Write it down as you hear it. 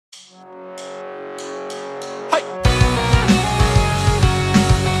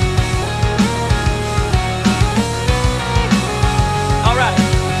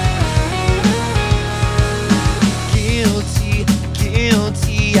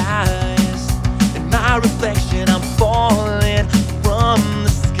eyes. In my reflection, I'm falling from the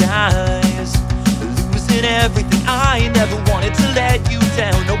skies, losing everything. I never wanted to let you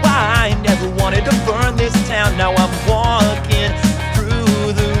down. No, I never wanted to burn this town. Now I'm walking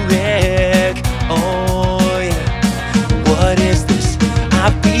through the wreck. Oh yeah, what is this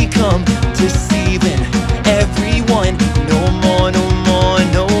I've become? Deceiving everyone. No more, no more,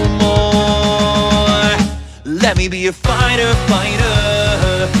 no more. Let me be a fighter,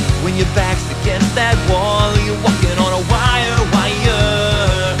 fighter. When your back's against that wall, you're walking on a wire,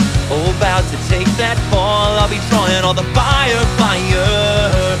 wire. Oh, about to take that fall, I'll be drawing all the fire,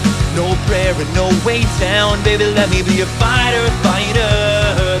 fire. No prayer and no way down, baby, let me be a fighter,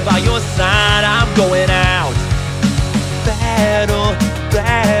 fighter. By your side, I'm going out. Battle,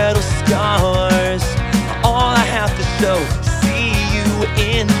 battle scars, all I have to show. See you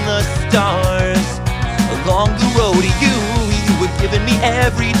in the stars. Along the road to you were giving me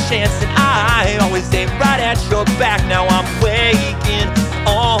every chance, and I always aimed right at your back. Now I'm waking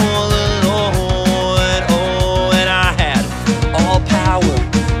all alone. Oh, and I had all power,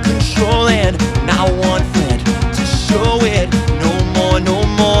 control, and not one friend to show it. No more, no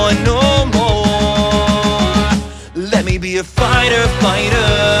more, no more. Let me be a fighter,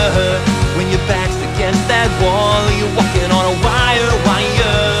 fighter. When your back's against that wall, you're walking on a wire,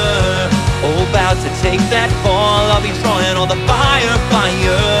 wire. Oh, about to take that fall, I'll be drawing all the fire,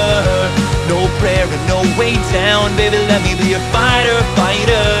 fire. No prayer and no way down, baby, let me be a fighter,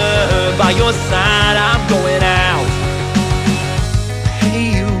 fighter. By your side, I'm going out.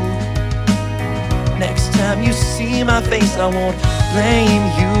 Hey you, next time you see my face, I won't blame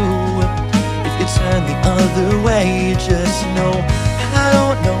you. If you turn the other way, just know I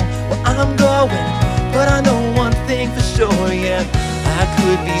don't know where I'm going, but I know one thing for sure, yeah, I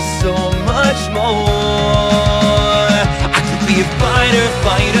could be so much more. I could be a fighter,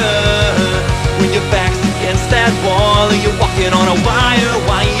 fighter. When your back's against that wall, you're walking on a wire,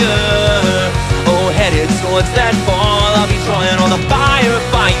 wire. Oh, headed towards that fall, I'll be drawing all the fire,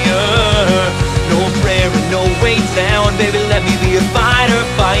 fire. No prayer and no way down, baby, let me be a fighter,